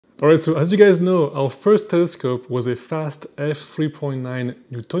Alright, so as you guys know, our first telescope was a fast f3.9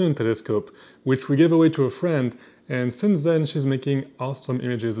 Newtonian telescope, which we gave away to a friend, and since then she's making awesome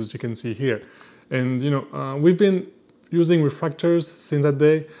images, as you can see here. And you know, we've been using refractors since that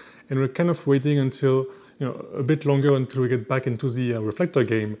day, and we're kind of waiting until, you know, a bit longer until we get back into the reflector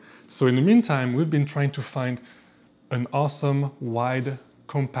game. So in the meantime, we've been trying to find an awesome, wide,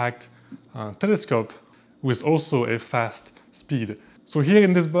 compact telescope with also a fast speed. So here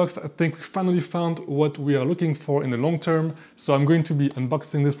in this box, I think we finally found what we are looking for in the long term. So I'm going to be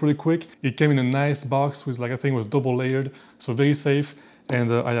unboxing this really quick. It came in a nice box with, like, I think it was double layered, so very safe.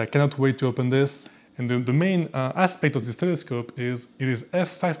 And I cannot wait to open this. And the main aspect of this telescope is it is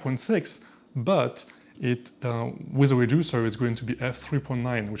f5.6, but it, with a reducer, is going to be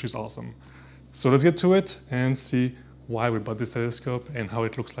f3.9, which is awesome. So let's get to it and see why we bought this telescope and how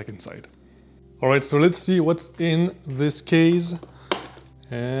it looks like inside. All right, so let's see what's in this case.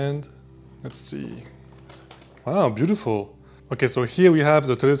 And let's see. Wow, beautiful. Okay, so here we have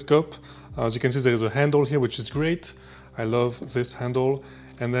the telescope. As you can see, there is a handle here, which is great. I love this handle.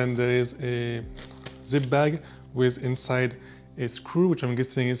 And then there is a zip bag with inside a screw, which I'm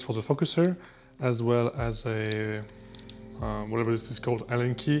guessing is for the focuser, as well as a, whatever this is called,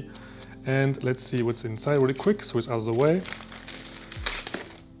 Allen key. And let's see what's inside really quick, so it's out of the way.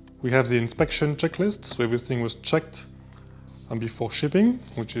 We have the inspection checklist, so everything was checked before shipping,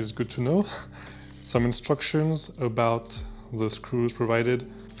 which is good to know. Some instructions about the screws provided.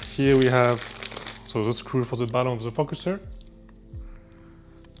 Here we have the screw for the bottom of the focuser,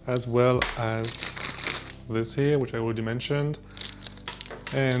 as well as this here, which I already mentioned.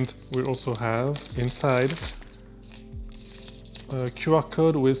 And we also have inside a QR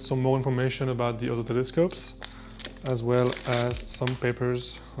code with some more information about the other telescopes, as well as some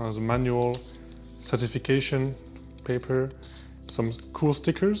papers, the manual, certification paper, some cool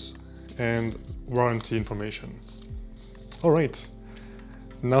stickers, and warranty information. All right,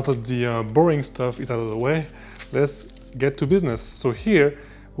 now that the boring stuff is out of the way, let's get to business. So here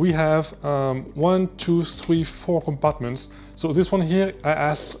we have 1, 2, 3, 4 compartments. So this one here, I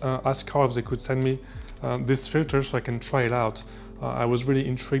asked Askar if they could send me this filter so I can try it out. I was really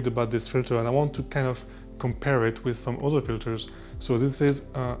intrigued about this filter, and I want to kind of compare it with some other filters. So this is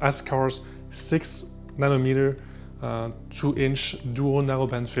Askar's 6 nanometer 2-inch dual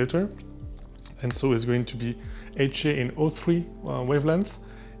narrowband filter, and so it's going to be HA in O3 wavelength,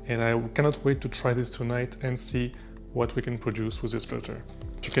 and I cannot wait to try this tonight and see what we can produce with this filter.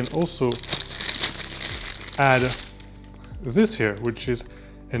 You can also add this here, which is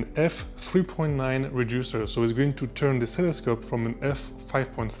an f3.9 reducer, so it's going to turn this telescope from an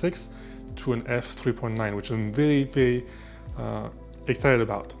f5.6 to an f3.9, which I'm very, very excited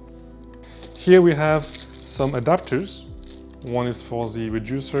about. Here we have some adapters. One is for the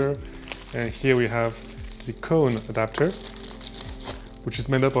reducer, and here we have the cone adapter, which is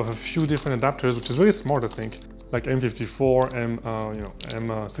made up of a few different adapters, which is very smart, I think, like M54,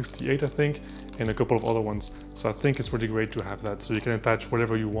 M68, I think, and a couple of other ones. So I think it's really great to have that, so you can attach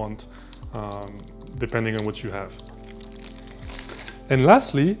whatever you want, depending on what you have. And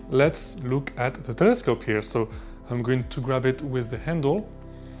lastly, let's look at the telescope here. So I'm going to grab it with the handle.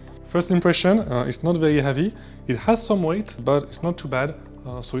 First impression, it's not very heavy. It has some weight, but it's not too bad.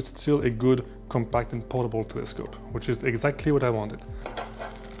 So it's still a good, compact and portable telescope, which is exactly what I wanted.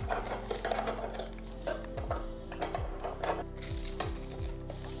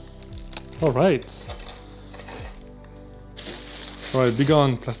 All right. All right, big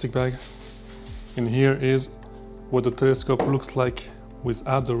on plastic bag. And here is what the telescope looks like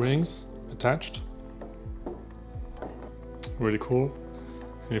without the rings attached. Really cool.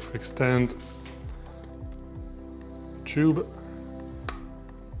 And if we extend the tube,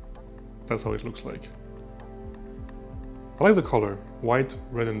 that's how it looks like. I like the color, white,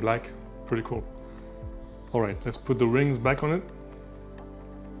 red and black, pretty cool. All right, let's put the rings back on it.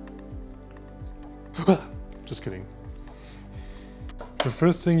 Just kidding. The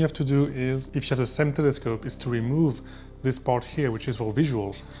first thing you have to do is, if you have the same telescope, is to remove this part here, which is for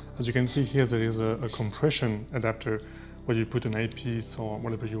visual. As you can see here, there is a compression adapter where you put an eyepiece or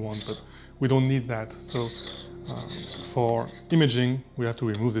whatever you want, but we don't need that. So for imaging, we have to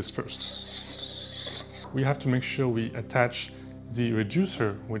remove this first. We have to make sure we attach the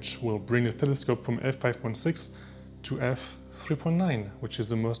reducer, which will bring the telescope from f5.6 to f3.9, which is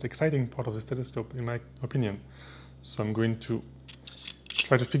the most exciting part of this telescope, in my opinion. So I'm going to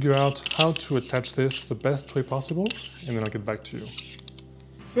try to figure out how to attach this the best way possible, and then I'll get back to you.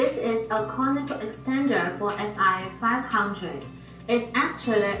 This is a conical extender for FRA500. It's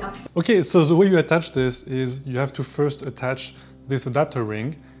actually a... Okay, so the way you attach this is you have to first attach this adapter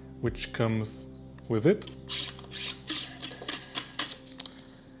ring which comes with it.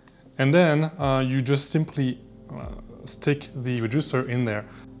 And then you just simply stick the reducer in there.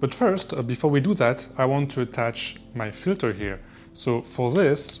 But first, before we do that, I want to attach my filter here. So for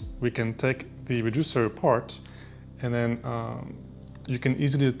this, we can take the reducer apart, and then you can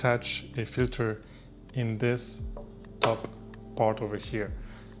easily attach a filter in this top part over here.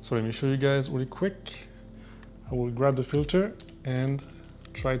 So let me show you guys really quick. I will grab the filter and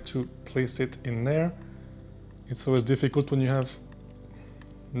try to place it in there. It's always difficult when you have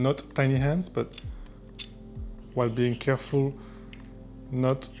not tiny hands, but while being careful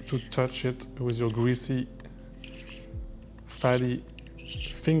not to touch it with your greasy, fatty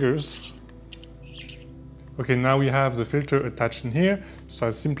fingers. Okay, now we have the filter attached in here, so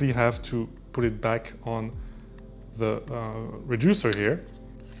I simply have to put it back on the reducer here,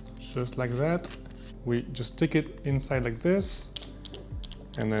 just like that. We just stick it inside like this,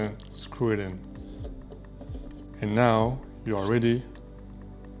 and then screw it in. And now you are ready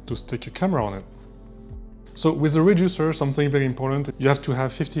to stick your camera on it. So with the reducer, something very important, you have to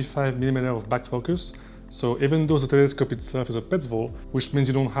have 55mm of back focus. So even though the telescope itself is a Petzval, which means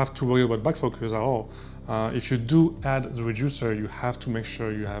you don't have to worry about back focus at all, if you do add the reducer, you have to make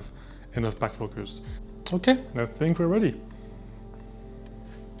sure you have enough back focus. Okay, and I think we're ready.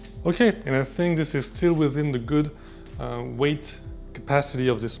 Okay, and I think this is still within the good weight capacity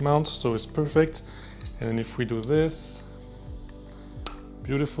of this mount, so it's perfect. And then if we do this,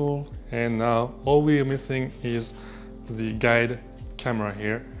 beautiful. And now all we are missing is the guide camera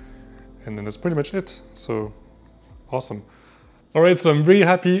here. And then that's pretty much it. So awesome. All right, so I'm very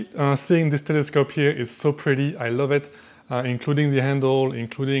happy seeing this telescope here. It's so pretty. I love it, including the handle,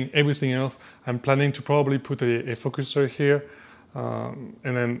 including everything else. I'm planning to probably put a focuser here. And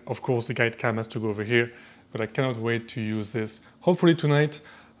then, of course, the guide cam has to go over here. But I cannot wait to use this, hopefully tonight.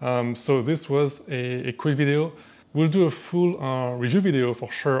 So this was a quick video. We'll do a full review video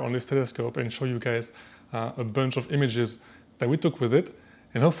for sure on this telescope and show you guys a bunch of images that we took with it.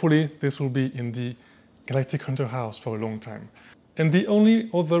 And hopefully this will be in the Galactic Hunter house for a long time. And the only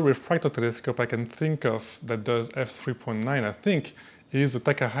other refractor telescope I can think of that does f3.9, I think, is the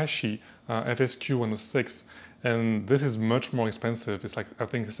Takahashi FSQ-106. And this is much more expensive. It's like, I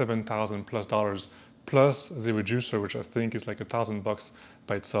think, $7,000+ plus the reducer, which I think is like $1,000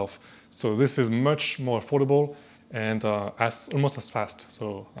 by itself. So this is much more affordable and almost as fast.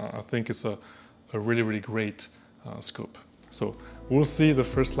 So I think it's a really, really great scope. So we'll see the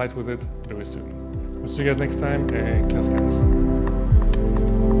first light with it very soon. We'll see you guys next time, and clear skies.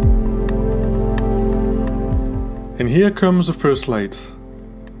 And here comes the first light.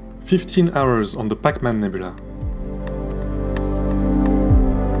 15 hours on the Pac-Man Nebula.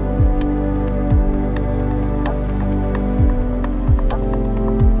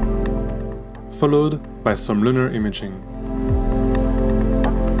 Followed by some lunar imaging.